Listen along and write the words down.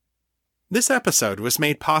This episode was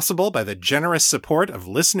made possible by the generous support of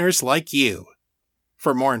listeners like you.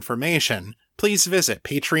 For more information, please visit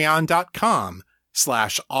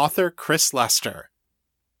patreon.com/author Chris Lester.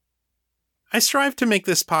 I strive to make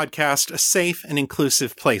this podcast a safe and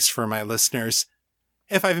inclusive place for my listeners.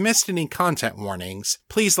 If I've missed any content warnings,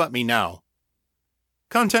 please let me know.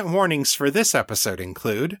 Content warnings for this episode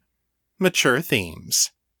include mature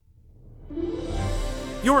themes.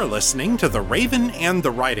 You're listening to The Raven and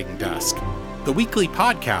the Writing Desk, the weekly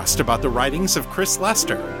podcast about the writings of Chris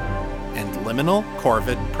Lester and Liminal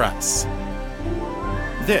Corvid Press.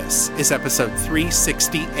 This is episode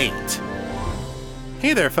 368.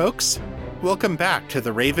 Hey there, folks. Welcome back to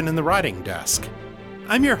The Raven and the Writing Desk.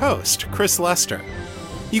 I'm your host, Chris Lester.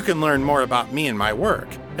 You can learn more about me and my work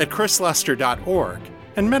at chrislester.org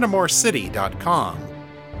and metamorcity.com.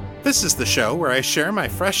 This is the show where I share my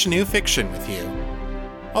fresh new fiction with you.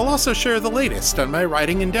 I'll also share the latest on my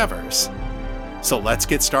writing endeavors. So let's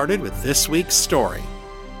get started with this week's story.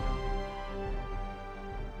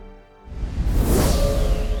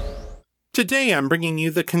 Today I'm bringing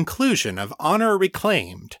you the conclusion of Honor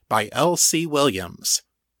Reclaimed by L.C. Williams.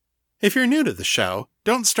 If you're new to the show,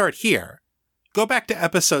 don't start here. Go back to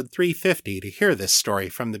episode 350 to hear this story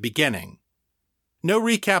from the beginning. No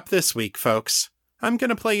recap this week, folks. I'm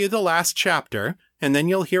going to play you the last chapter, and then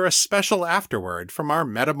you'll hear a special afterword from our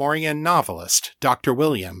Metamorian novelist, Dr.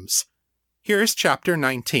 Williams. Here's chapter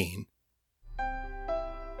 19.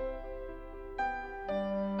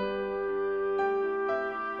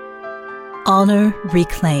 Honor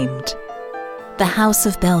Reclaimed. The House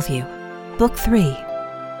of Bellevue, Book 3,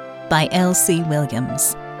 by L.C.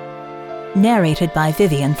 Williams. Narrated by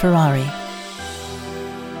Vivian Ferrari.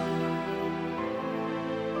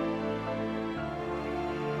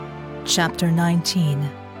 Chapter 19.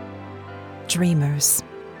 Dreamers.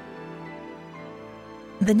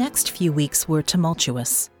 The next few weeks were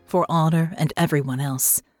tumultuous, for Honor and everyone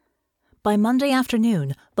else. By Monday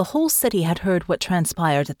afternoon, the whole city had heard what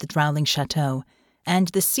transpired at the Drowling Chateau, and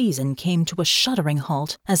the season came to a shuddering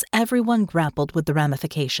halt as everyone grappled with the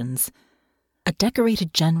ramifications. A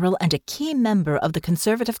decorated general and a key member of the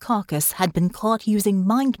Conservative caucus had been caught using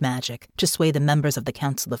mind magic to sway the members of the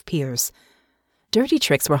Council of Peers. Dirty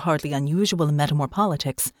tricks were hardly unusual in Metamor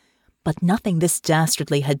politics, but nothing this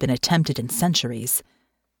dastardly had been attempted in centuries.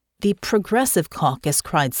 The Progressive caucus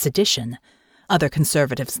cried sedition, other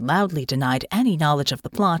Conservatives loudly denied any knowledge of the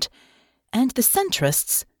plot, and the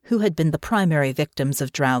centrists, who had been the primary victims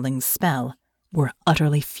of Drowling's spell, were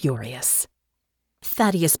utterly furious.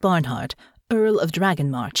 Thaddeus Barnhart, Earl of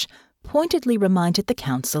Dragonmarch, pointedly reminded the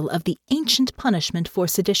council of the ancient punishment for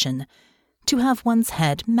sedition, to have one's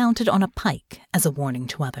head mounted on a pike as a warning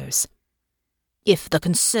to others. "If the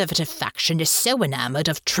Conservative faction is so enamored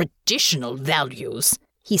of traditional values,"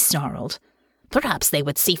 he snarled, "perhaps they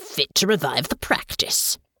would see fit to revive the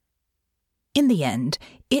practice." In the end,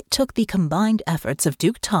 it took the combined efforts of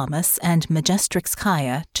Duke Thomas and Magistrix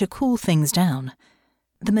Kaya to cool things down.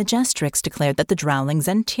 The Magistrix declared that the Drowlings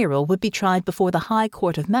and Tyrrell would be tried before the High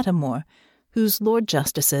Court of Metamor, whose Lord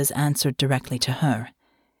Justices answered directly to her.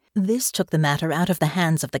 This took the matter out of the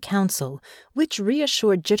hands of the council, which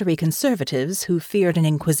reassured jittery Conservatives who feared an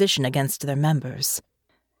inquisition against their members.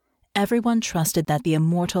 Everyone trusted that the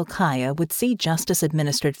immortal Kaya would see justice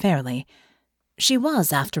administered fairly. She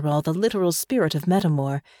was, after all, the literal spirit of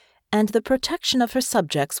Metamor, and the protection of her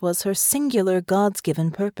subjects was her singular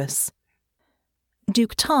God's-given purpose.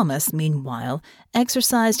 Duke Thomas, meanwhile,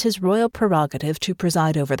 exercised his royal prerogative to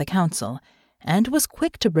preside over the council, and was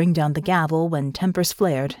quick to bring down the gavel when tempers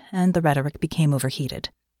flared and the rhetoric became overheated.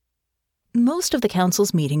 Most of the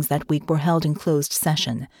council's meetings that week were held in closed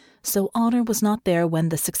session, so Honor was not there when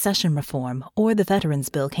the succession reform or the Veterans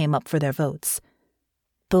Bill came up for their votes.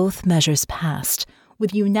 Both measures passed,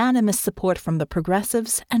 with unanimous support from the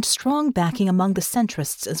Progressives and strong backing among the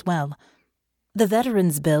centrists as well. The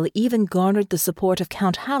Veterans Bill even garnered the support of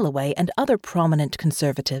Count Halloway and other prominent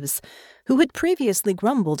Conservatives, who had previously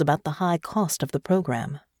grumbled about the high cost of the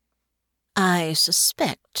program. "I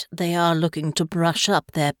suspect they are looking to brush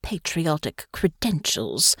up their patriotic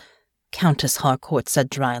credentials," Countess Harcourt said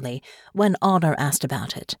dryly, when Honor asked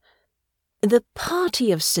about it. "The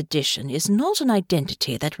party of sedition is not an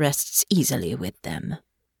identity that rests easily with them."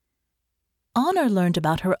 Honor learned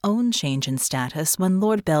about her own change in status when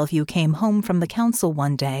Lord Bellevue came home from the council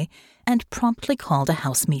one day and promptly called a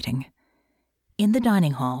house meeting. In the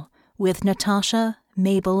dining hall, with Natasha,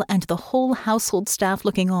 Mabel, and the whole household staff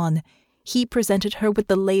looking on, he presented her with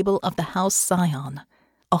the label of the House Scion,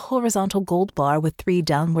 a horizontal gold bar with 3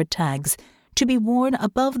 downward tags, to be worn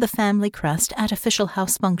above the family crest at official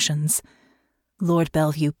house functions. Lord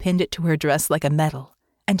Bellevue pinned it to her dress like a medal,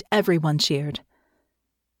 and everyone cheered.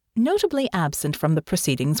 Notably absent from the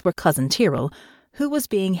proceedings were Cousin Tyrrell, who was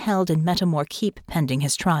being held in Metamore Keep pending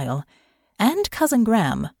his trial, and Cousin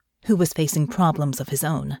Graham, who was facing problems of his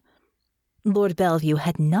own. Lord Bellevue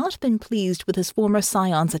had not been pleased with his former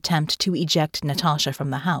scion's attempt to eject Natasha from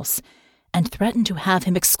the house, and threatened to have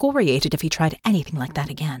him excoriated if he tried anything like that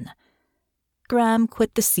again. Graham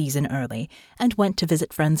quit the season early and went to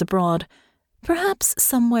visit friends abroad, perhaps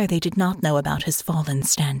somewhere they did not know about his fallen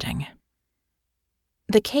standing.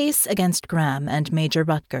 The case against Graham and Major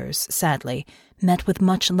Rutgers, sadly, met with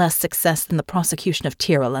much less success than the prosecution of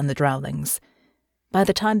Tyrrell and the Drowlings. By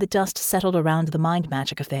the time the dust settled around the mind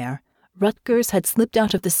magic affair, Rutgers had slipped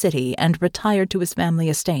out of the city and retired to his family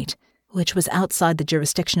estate, which was outside the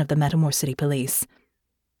jurisdiction of the Metamore City Police.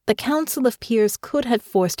 The Council of Peers could have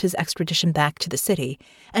forced his extradition back to the city,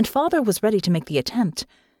 and Father was ready to make the attempt,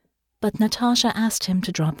 but Natasha asked him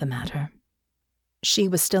to drop the matter. She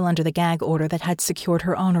was still under the gag order that had secured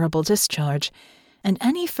her honorable discharge, and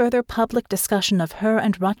any further public discussion of her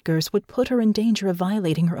and Rutgers would put her in danger of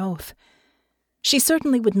violating her oath. She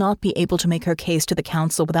certainly would not be able to make her case to the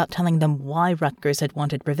council without telling them why Rutgers had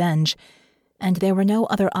wanted revenge, and there were no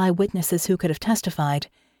other eyewitnesses who could have testified.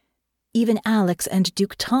 Even Alex and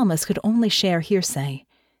Duke Thomas could only share hearsay.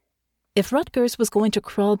 If Rutgers was going to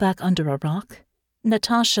crawl back under a rock,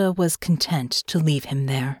 Natasha was content to leave him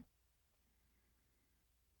there.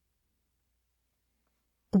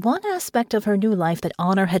 One aspect of her new life that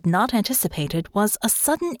Honor had not anticipated was a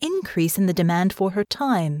sudden increase in the demand for her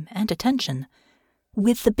time and attention.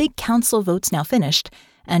 With the big council votes now finished,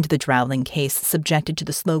 and the Drowling case subjected to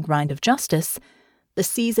the slow grind of justice, the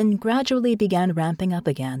season gradually began ramping up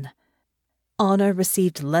again. Honor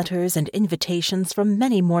received letters and invitations from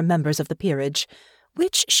many more members of the peerage,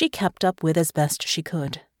 which she kept up with as best she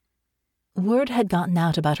could. Word had gotten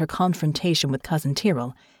out about her confrontation with Cousin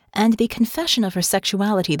Tyrrell, and the confession of her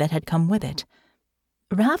sexuality that had come with it.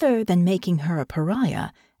 Rather than making her a pariah,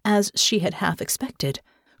 as she had half expected,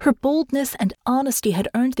 her boldness and honesty had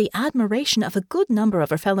earned the admiration of a good number of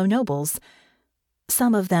her fellow nobles.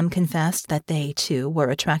 Some of them confessed that they, too, were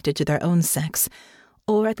attracted to their own sex,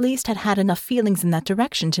 or at least had had enough feelings in that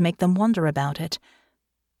direction to make them wonder about it.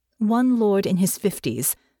 One lord in his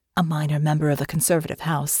 50s, a minor member of a conservative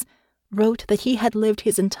house, wrote that he had lived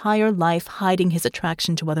his entire life hiding his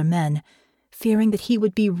attraction to other men, fearing that he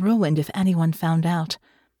would be ruined if anyone found out.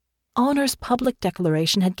 Honor's public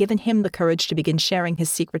declaration had given him the courage to begin sharing his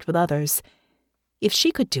secret with others. If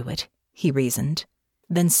she could do it, he reasoned,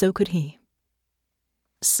 then so could he.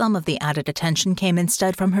 Some of the added attention came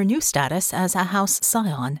instead from her new status as a house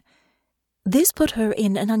scion. This put her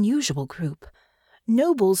in an unusual group.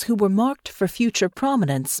 Nobles who were marked for future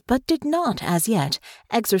prominence but did not, as yet,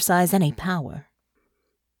 exercise any power.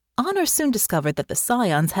 Honor soon discovered that the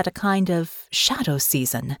scions had a kind of shadow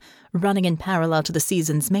season, running in parallel to the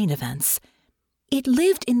season's main events. It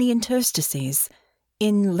lived in the interstices,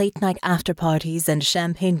 in late-night after-parties and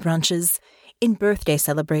champagne brunches, in birthday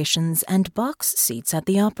celebrations and box seats at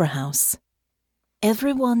the opera house.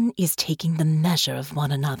 "Everyone is taking the measure of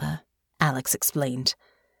one another," Alex explained,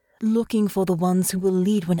 "looking for the ones who will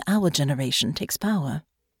lead when our generation takes power."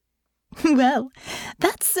 "Well,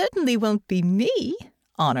 that certainly won't be me,"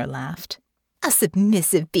 Honor laughed. "A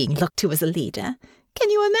submissive being looked to as a leader.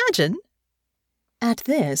 Can you imagine?" At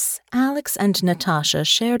this, Alex and Natasha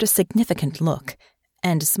shared a significant look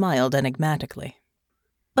and smiled enigmatically.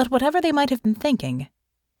 But whatever they might have been thinking,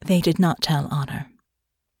 they did not tell Honor.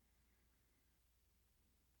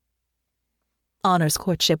 Honor's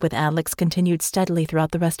courtship with Alex continued steadily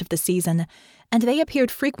throughout the rest of the season, and they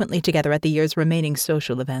appeared frequently together at the year's remaining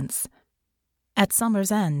social events. At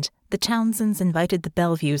summer's end, the Townsends invited the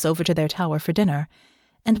Bellevues over to their tower for dinner,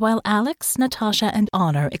 and while Alex, Natasha, and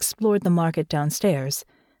Honor explored the market downstairs,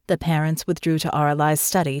 the parents withdrew to Arli's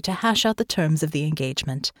study to hash out the terms of the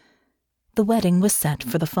engagement. The wedding was set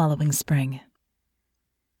for the following spring.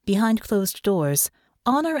 Behind closed doors,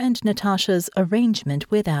 Honor and Natasha's arrangement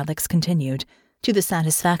with Alex continued, to the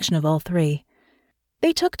satisfaction of all three.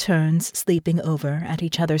 They took turns sleeping over at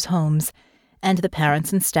each other's homes, and the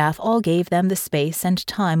parents and staff all gave them the space and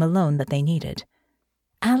time alone that they needed.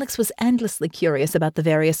 Alex was endlessly curious about the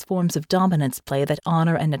various forms of dominance play that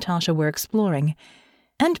Honor and Natasha were exploring,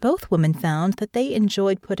 and both women found that they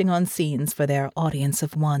enjoyed putting on scenes for their audience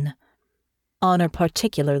of one. Honor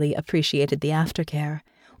particularly appreciated the aftercare,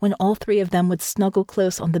 when all three of them would snuggle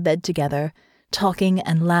close on the bed together, talking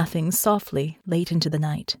and laughing softly late into the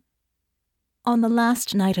night. On the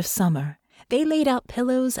last night of summer, they laid out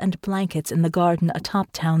pillows and blankets in the garden atop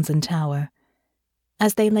Townsend Tower.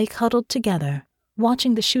 As they lay cuddled together,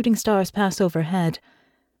 watching the shooting stars pass overhead.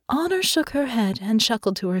 Honor shook her head and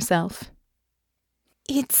chuckled to herself.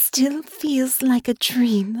 "It still feels like a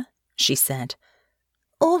dream," she said.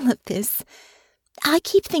 "All of this. I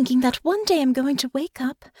keep thinking that one day I'm going to wake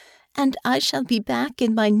up and I shall be back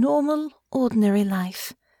in my normal, ordinary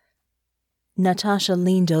life." Natasha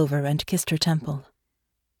leaned over and kissed her temple.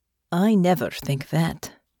 "I never think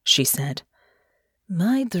that," she said.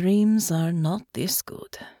 "My dreams are not this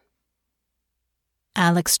good."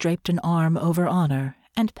 Alex draped an arm over Honor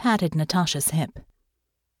and patted Natasha's hip.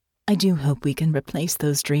 "I do hope we can replace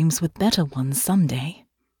those dreams with better ones someday."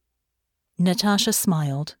 Natasha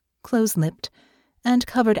smiled, close-lipped, and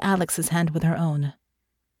covered Alex's hand with her own.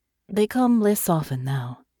 "They come less often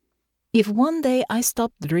now. If one day I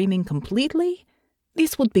stopped dreaming completely,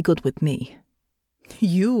 this would be good with me.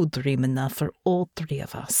 You dream enough for all three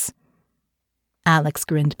of us." Alex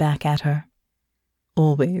grinned back at her.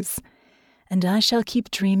 "Always. And I shall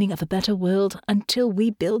keep dreaming of a better world until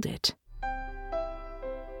we build it."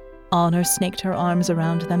 Honor snaked her arms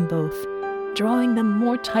around them both, drawing them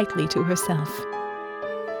more tightly to herself.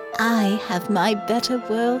 "I have my better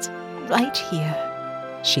world right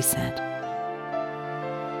here," she said.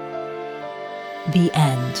 The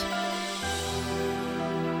end.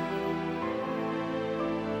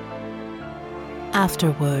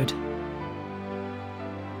 Afterword.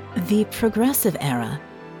 The Progressive Era,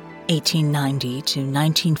 1890 to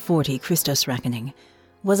 1940 Christos reckoning,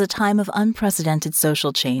 was a time of unprecedented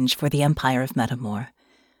social change for the Empire of Metamor.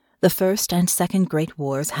 The First and Second Great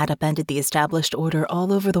Wars had upended the established order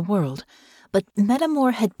all over the world, but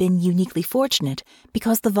Metamor had been uniquely fortunate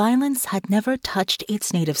because the violence had never touched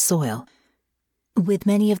its native soil. With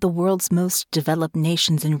many of the world's most developed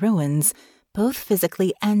nations in ruins, both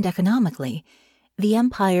physically and economically, the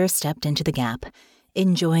Empire stepped into the gap,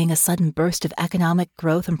 enjoying a sudden burst of economic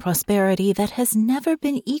growth and prosperity that has never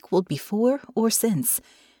been equaled before or since.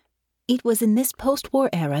 It was in this post-war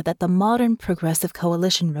era that the modern Progressive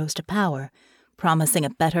Coalition rose to power, promising a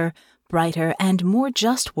better, brighter, and more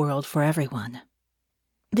just world for everyone.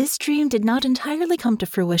 This dream did not entirely come to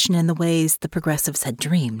fruition in the ways the Progressives had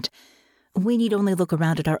dreamed. We need only look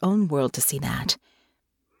around at our own world to see that.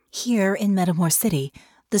 Here in Metamor City,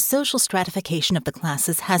 the social stratification of the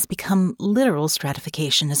classes has become literal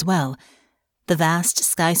stratification as well. The vast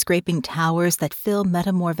skyscraping towers that fill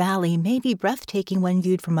Metamor Valley may be breathtaking when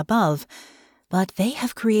viewed from above, but they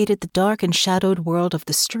have created the dark and shadowed world of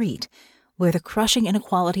the street, where the crushing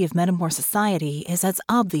inequality of Metamor society is as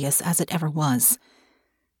obvious as it ever was.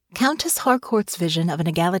 Countess Harcourt's vision of an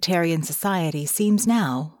egalitarian society seems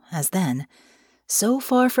now, as then, so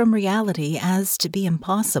far from reality as to be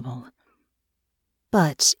impossible.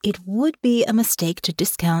 But it would be a mistake to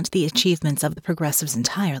discount the achievements of the Progressives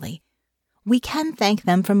entirely. We can thank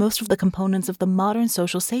them for most of the components of the modern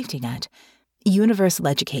social safety net: universal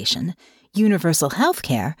education, universal health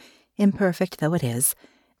care, imperfect though it is,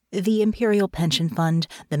 the Imperial Pension Fund,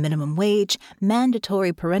 the minimum wage,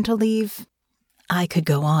 mandatory parental leave. I could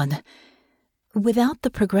go on. Without the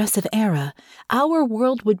Progressive Era, our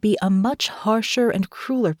world would be a much harsher and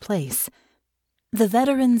crueler place. The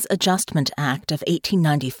Veterans Adjustment Act of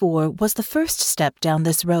 1894 was the first step down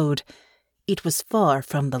this road. It was far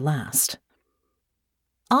from the last.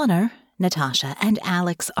 Honor, Natasha, and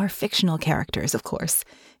Alex are fictional characters, of course.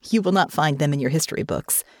 You will not find them in your history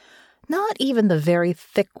books. Not even the very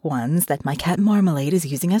thick ones that my cat Marmalade is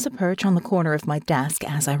using as a perch on the corner of my desk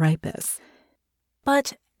as I write this.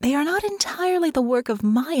 But they are not entirely the work of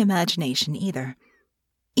my imagination either.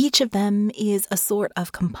 Each of them is a sort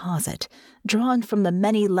of composite, drawn from the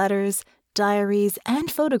many letters, diaries, and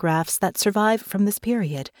photographs that survive from this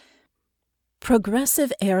period.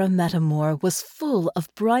 Progressive-era Metamor was full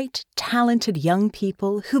of bright, talented young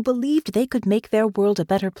people who believed they could make their world a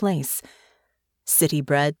better place.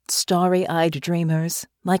 City-bred, starry-eyed dreamers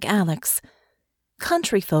like Alex.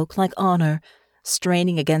 Country folk like Honor,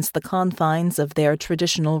 straining against the confines of their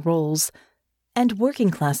traditional roles. And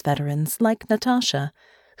working-class veterans like Natasha,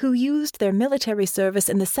 who used their military service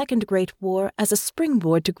in the Second Great War as a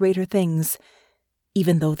springboard to greater things,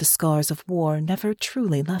 even though the scars of war never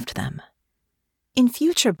truly left them. In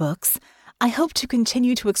future books, I hope to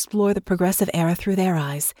continue to explore the Progressive Era through their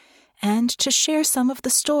eyes, and to share some of the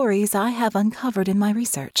stories I have uncovered in my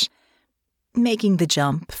research. Making the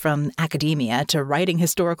jump from academia to writing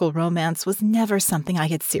historical romance was never something I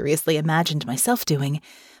had seriously imagined myself doing,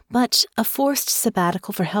 but a forced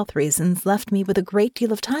sabbatical for health reasons left me with a great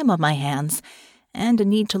deal of time on my hands and a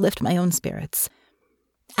need to lift my own spirits.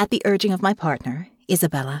 At the urging of my partner,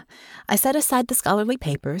 Isabella, I set aside the scholarly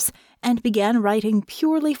papers and began writing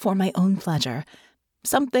purely for my own pleasure,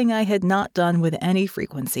 something I had not done with any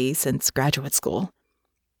frequency since graduate school.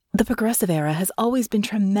 The progressive era has always been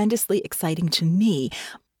tremendously exciting to me,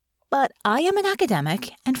 but I am an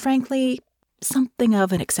academic and, frankly, something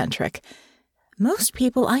of an eccentric. Most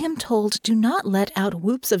people, I am told, do not let out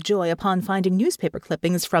whoops of joy upon finding newspaper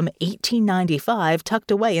clippings from 1895 tucked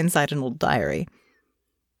away inside an old diary.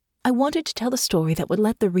 I wanted to tell a story that would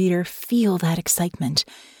let the reader feel that excitement,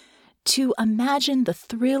 to imagine the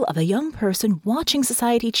thrill of a young person watching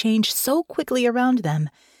society change so quickly around them,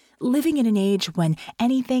 living in an age when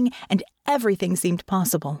anything and everything seemed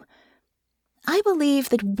possible. I believe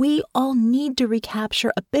that we all need to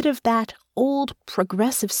recapture a bit of that old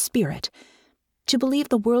progressive spirit, to believe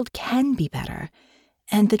the world can be better,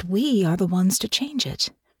 and that we are the ones to change it.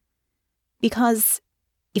 Because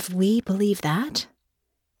if we believe that,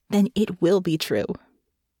 then it will be true.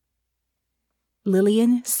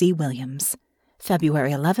 Lillian C. Williams,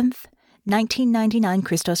 February 11th, 1999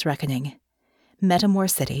 Christos Reckoning, Metamor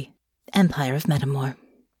City, Empire of Metamor.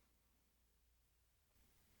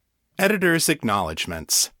 Editor's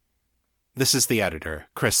Acknowledgements. This is the editor,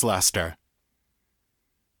 Chris Lester.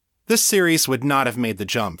 This series would not have made the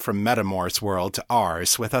jump from Metamor's world to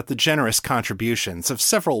ours without the generous contributions of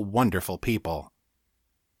several wonderful people.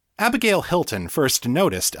 Abigail Hilton first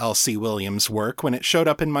noticed L.C. Williams' work when it showed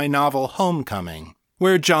up in my novel Homecoming,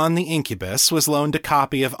 where John the Incubus was loaned a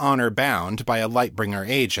copy of Honor Bound by a Lightbringer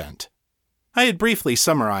agent. I had briefly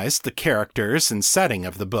summarized the characters and setting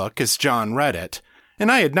of the book as John read it,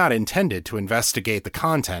 and I had not intended to investigate the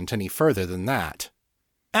content any further than that.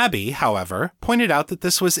 Abby, however, pointed out that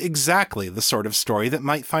this was exactly the sort of story that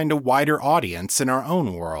might find a wider audience in our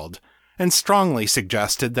own world, and strongly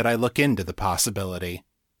suggested that I look into the possibility.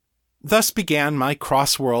 Thus began my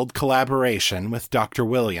cross-world collaboration with Dr.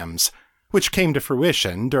 Williams, which came to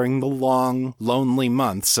fruition during the long, lonely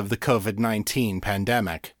months of the COVID-19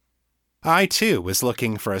 pandemic. I, too, was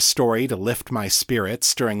looking for a story to lift my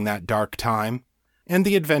spirits during that dark time, and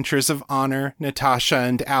the adventures of Honor, Natasha,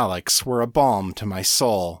 and Alex were a balm to my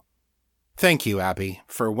soul. Thank you, Abby,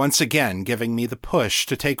 for once again giving me the push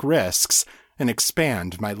to take risks and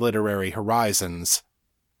expand my literary horizons.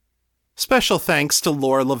 Special thanks to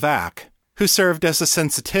Laura Levac, who served as a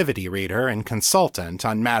sensitivity reader and consultant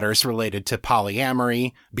on matters related to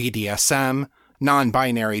polyamory, BDSM,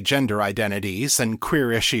 non-binary gender identities, and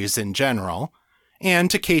queer issues in general,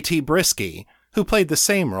 and to K.T. Brisky, who played the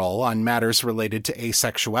same role on matters related to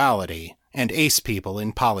asexuality and ace people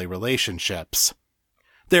in poly relationships.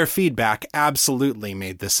 Their feedback absolutely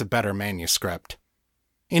made this a better manuscript.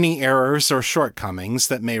 Any errors or shortcomings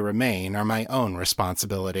that may remain are my own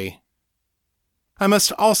responsibility. I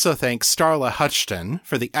must also thank Starla Hutchton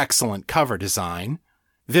for the excellent cover design,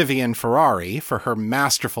 Vivian Ferrari for her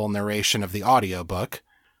masterful narration of the audiobook,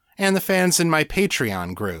 and the fans in my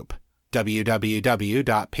Patreon group,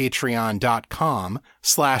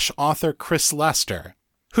 www.patreon.com/author Chris Lester,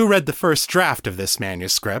 who read the first draft of this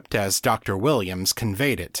manuscript as Dr. Williams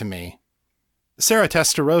conveyed it to me. Sarah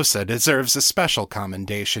Testarossa deserves a special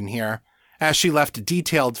commendation here, as she left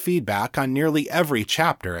detailed feedback on nearly every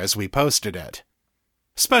chapter as we posted it.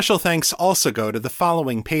 Special thanks also go to the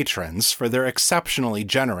following patrons for their exceptionally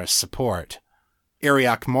generous support: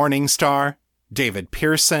 Ariak Morningstar, David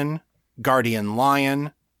Pearson, Guardian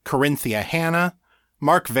Lion, Corinthia Hannah,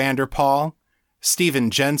 Mark Vanderpaul,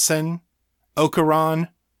 Stephen Jensen, Okaron,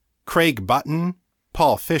 Craig Button,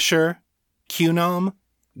 Paul Fisher, Qnome,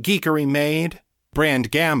 Geekery Maid,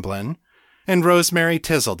 Brand Gamblin, and Rosemary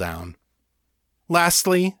Tizzledown.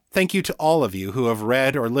 Lastly, thank you to all of you who have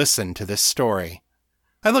read or listened to this story.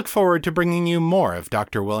 I look forward to bringing you more of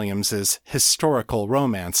Dr. Williams's historical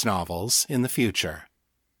romance novels in the future.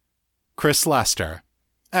 Chris Lester,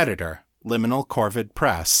 Editor, Liminal Corvid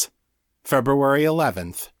Press, February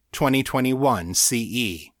 11th, 2021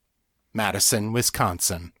 CE, Madison,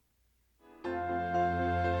 Wisconsin.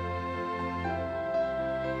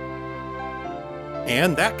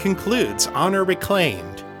 And that concludes Honor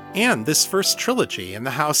Reclaimed, and this first trilogy in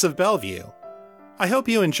the House of Bellevue. I hope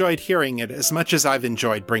you enjoyed hearing it as much as I've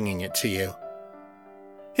enjoyed bringing it to you.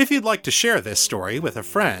 If you'd like to share this story with a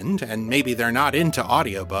friend, and maybe they're not into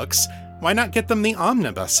audiobooks, why not get them the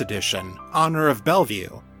Omnibus Edition, Honor of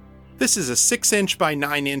Bellevue? This is a 6-inch by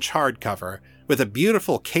 9-inch hardcover with a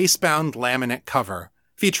beautiful case-bound laminate cover,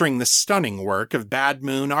 featuring the stunning work of Bad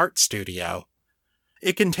Moon Art Studio.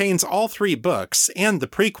 It contains all 3 books and the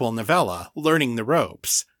prequel novella, Learning the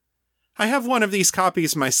Ropes. I have one of these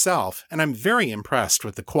copies myself, and I'm very impressed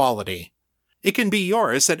with the quality. It can be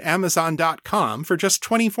yours at Amazon.com for just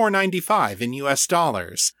 $24.95 in US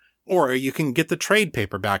dollars, or you can get the trade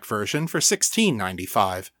paperback version for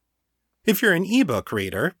 $16.95. If you're an ebook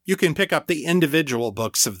reader, you can pick up the individual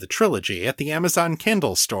books of the trilogy at the Amazon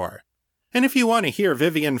Kindle store. And if you want to hear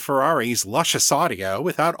Vivian Ferrari's luscious audio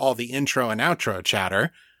without all the intro and outro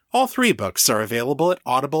chatter, all 3 books are available at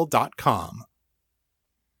audible.com.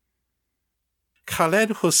 Khaled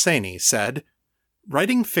Hosseini said,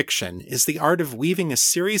 "Writing fiction is the art of weaving a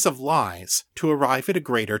series of lies to arrive at a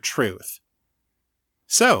greater truth."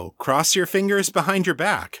 So, cross your fingers behind your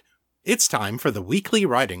back. It's time for the Weekly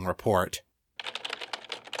Writing Report.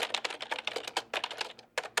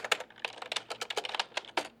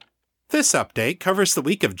 This update covers the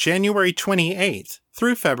week of January 28th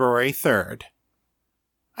through February 3rd.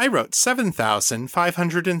 I wrote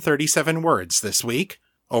 7,537 words this week,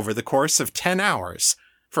 over the course of 10 hours,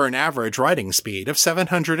 for an average writing speed of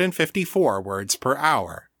 754 words per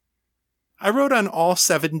hour. I wrote on all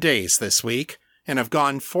 7 days this week, and have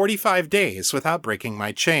gone 45 days without breaking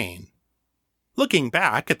my chain. Looking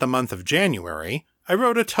back at the month of January, I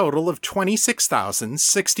wrote a total of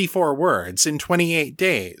 26,064 words in 28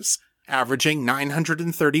 days, averaging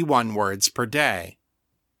 931 words per day.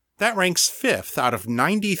 That ranks 5th out of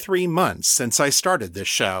 93 months since I started this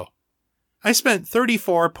show. I spent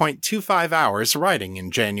 34.25 hours writing in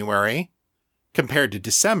January. Compared to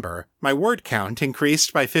December, my word count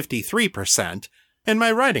increased by 53%, and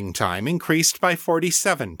my writing time increased by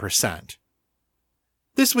 47%.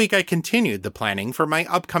 This week I continued the planning for my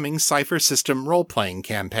upcoming Cypher System role-playing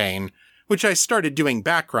campaign, which I started doing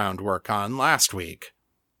background work on last week.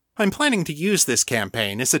 I'm planning to use this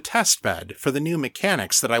campaign as a testbed for the new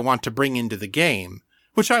mechanics that I want to bring into the game,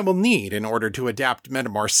 which I will need in order to adapt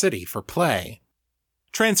Metamor City for play.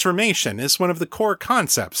 Transformation is one of the core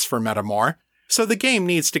concepts for Metamor, so the game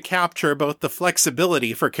needs to capture both the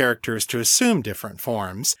flexibility for characters to assume different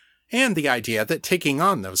forms, and the idea that taking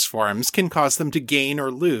on those forms can cause them to gain or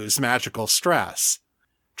lose magical stress.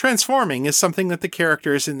 Transforming is something that the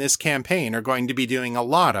characters in this campaign are going to be doing a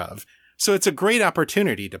lot of, so it's a great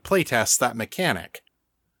opportunity to playtest that mechanic.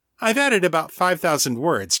 I've added about 5,000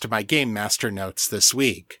 words to my Game Master notes this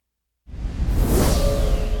week.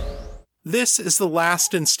 This is the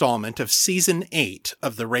last installment of Season 8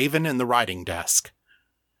 of The Raven and the Writing Desk.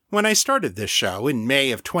 When I started this show in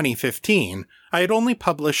May of 2015, I had only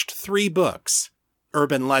published 3 books: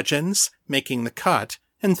 Urban Legends, Making the Cut,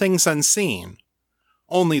 and Things Unseen.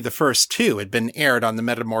 Only the first 2 had been aired on the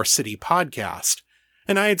Metamor City podcast,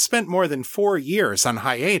 and I had spent more than 4 years on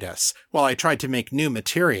hiatus while I tried to make new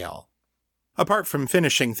material. Apart from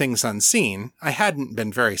finishing Things Unseen, I hadn't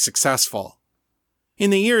been very successful. In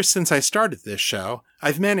the years since I started this show,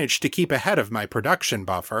 I've managed to keep ahead of my production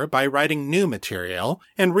buffer by writing new material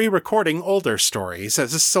and re-recording older stories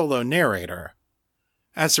as a solo narrator.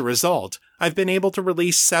 As a result, I've been able to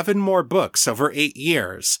release 7 more books over 8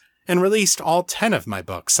 years, and released all 10 of my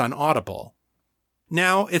books on Audible.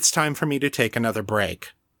 Now it's time for me to take another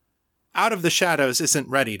break. Out of the Shadows isn't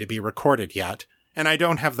ready to be recorded yet, and I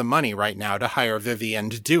don't have the money right now to hire Vivian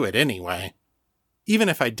to do it anyway. Even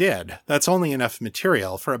if I did, that's only enough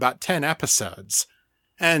material for about 10 episodes.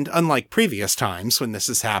 And unlike previous times when this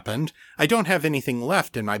has happened, I don't have anything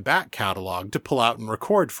left in my back catalog to pull out and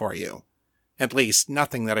record for you. At least,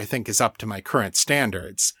 nothing that I think is up to my current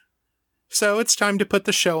standards. So it's time to put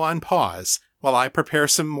the show on pause while I prepare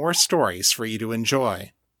some more stories for you to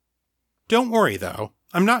enjoy. Don't worry though,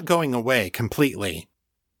 I'm not going away completely.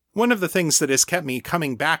 One of the things that has kept me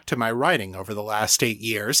coming back to my writing over the last 8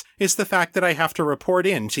 years is the fact that I have to report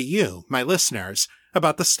in to you, my listeners,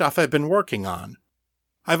 about the stuff I've been working on.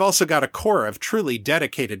 I've also got a core of truly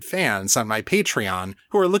dedicated fans on my Patreon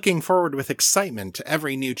who are looking forward with excitement to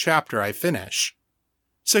every new chapter I finish.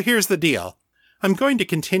 So here's the deal. I'm going to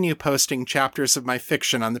continue posting chapters of my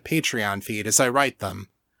fiction on the Patreon feed as I write them.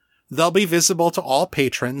 They'll be visible to all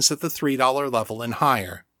patrons at the $3 level and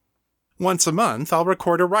higher. Once a month, I'll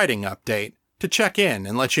record a writing update to check in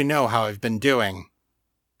and let you know how I've been doing.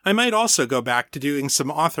 I might also go back to doing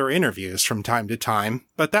some author interviews from time to time,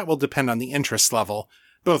 but that will depend on the interest level,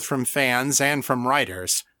 both from fans and from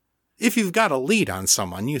writers. If you've got a lead on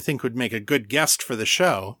someone you think would make a good guest for the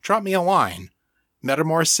show, drop me a line.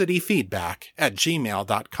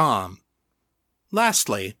 metamorcityfeedback@gmail.com.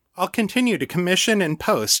 Lastly, I'll continue to commission and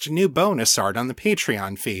post new bonus art on the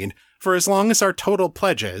Patreon feed for as long as our total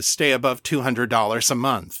pledges stay above $200 a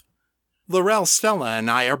month. Laurel, Stella, and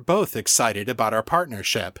I are both excited about our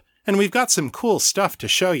partnership, and we've got some cool stuff to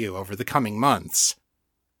show you over the coming months.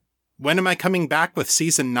 When am I coming back with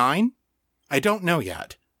Season 9? I don't know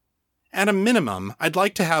yet. At a minimum, I'd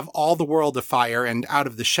like to have All the World of Fire and Out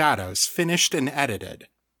of the Shadows finished and edited.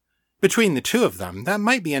 Between the 2 of them, that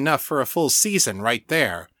might be enough for a full season right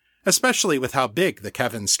there, especially with how big the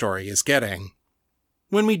Kevin story is getting.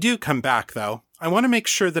 When we do come back, though, I want to make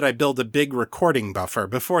sure that I build a big recording buffer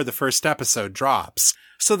before the first episode drops,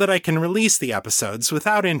 so that I can release the episodes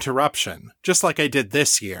without interruption, just like I did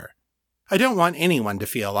this year. I don't want anyone to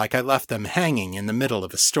feel like I left them hanging in the middle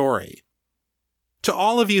of a story. To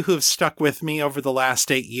all of you who have stuck with me over the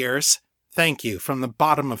last 8 years, thank you from the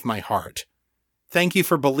bottom of my heart. Thank you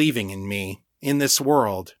for believing in me, in this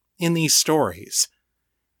world, in these stories.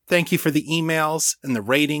 Thank you for the emails and the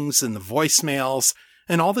ratings and the voicemails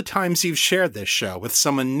and all the times you've shared this show with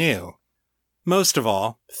someone new. Most of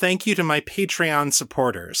all, thank you to my Patreon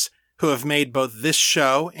supporters who have made both this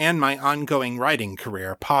show and my ongoing writing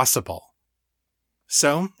career possible.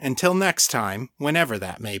 So, until next time, whenever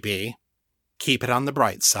that may be, keep it on the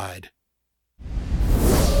bright side.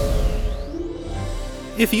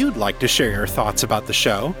 If you'd like to share your thoughts about the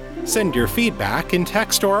show, send your feedback in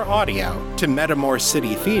text or audio to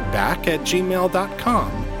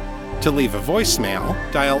metamorecity.feedback@gmail.com. To leave a voicemail,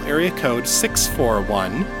 dial area code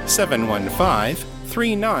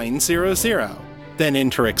 641-715-3900, then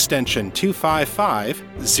enter extension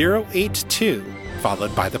 255082,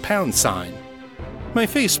 followed by the #. My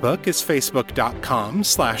Facebook is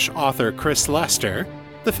facebook.com/author Chris Lester.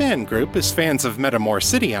 The fan group is Fans of Metamore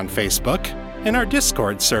City on Facebook, and our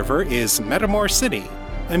Discord server is Metamore City.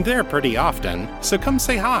 I'm there pretty often, so come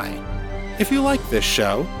say hi. If you like this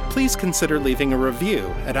show, please consider leaving a review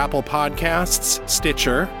at Apple Podcasts,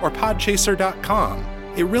 Stitcher, or Podchaser.com.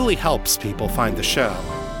 It really helps people find the show.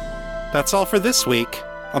 That's all for this week.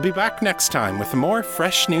 I'll be back next time with more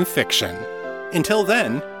fresh new fiction. Until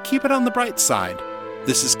then, keep it on the bright side.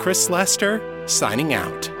 This is Chris Lester, signing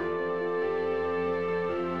out.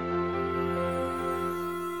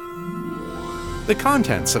 The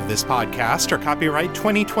contents of this podcast are copyright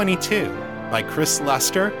 2022 by Chris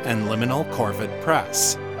Lester and Liminal Corvid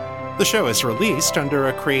Press. The show is released under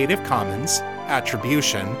a Creative Commons,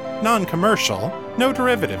 Attribution, Non-Commercial, No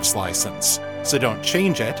Derivatives license, so don't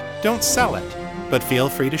change it, don't sell it, but feel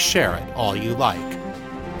free to share it all you like.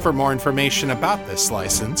 For more information about this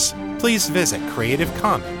license, please visit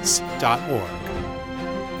creativecommons.org.